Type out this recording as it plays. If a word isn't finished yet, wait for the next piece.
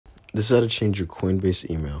This is how to change your Coinbase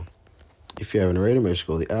email. If you haven't already, make sure to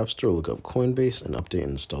go to the App Store, look up Coinbase, and update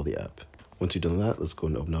and install the app. Once you've done that, let's go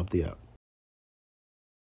and open up the app.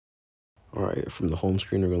 All right, from the home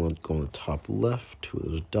screen, we're going to go on the top left, two of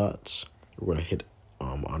those dots. We're going to hit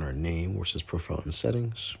on our name where it says Profile and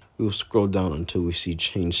Settings. We will scroll down until we see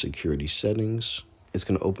Change Security Settings. It's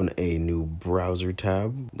going to open a new browser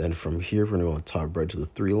tab. Then from here, we're going to go on the top right to the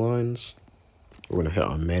three lines. We're going to hit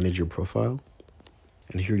on Manage Your Profile.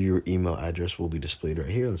 And here your email address will be displayed right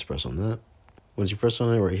here. Let's press on that. Once you press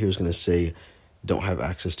on it, right here is going to say, don't have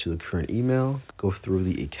access to the current email. Go through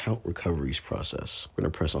the account recoveries process. We're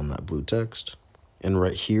going to press on that blue text. And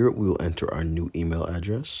right here, we will enter our new email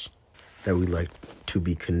address that we'd like to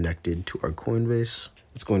be connected to our Coinbase.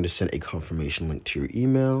 It's going to send a confirmation link to your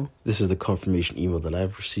email. This is the confirmation email that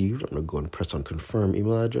I've received. I'm going to go and press on confirm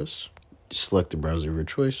email address. Select the browser of your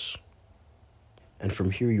choice. And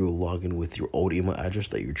from here, you will log in with your old email address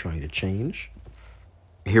that you're trying to change.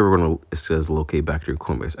 Here it says locate back to your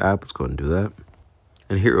Coinbase app. Let's go ahead and do that.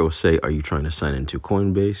 And here it will say, are you trying to sign into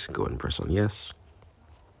Coinbase? Go ahead and press on yes.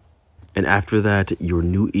 And after that, your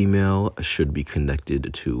new email should be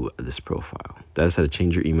connected to this profile. That is how to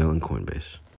change your email in Coinbase.